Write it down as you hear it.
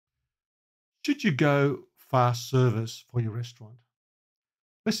Should you go fast service for your restaurant?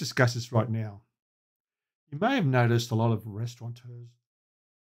 Let's discuss this right now. You may have noticed a lot of restaurateurs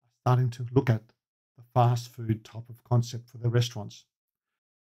are starting to look at the fast food type of concept for their restaurants.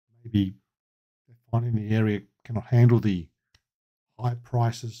 Maybe they're finding the area cannot handle the high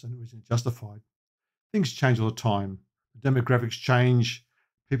prices and originally justified. Things change all the time. The demographics change,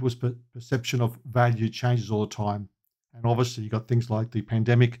 people's perception of value changes all the time. And obviously, you've got things like the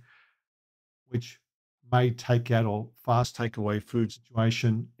pandemic, which may take out or fast takeaway food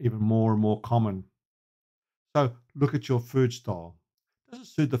situation even more and more common. So look at your food style. Does it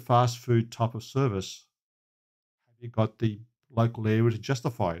suit the fast food type of service? Have you got the local area to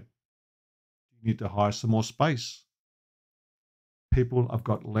justify it? Do you need to hire some more space? People have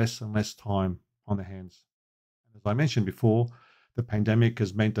got less and less time on their hands. And as I mentioned before, the pandemic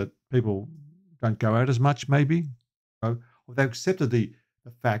has meant that people don't go out as much, maybe. Or they've accepted the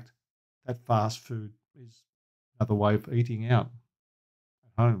fact that fast food is another way of eating out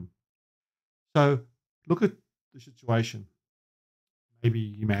at home. So look at the situation. Maybe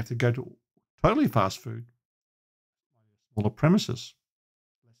you may have to go to totally fast food, smaller premises,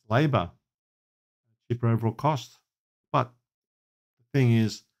 less labor, cheaper overall cost. But the thing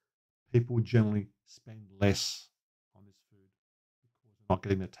is, people generally spend less on this food because they're not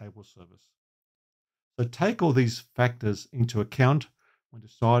getting the table service. So take all these factors into account when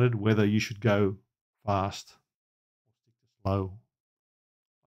decided whether you should go fast or stick to slow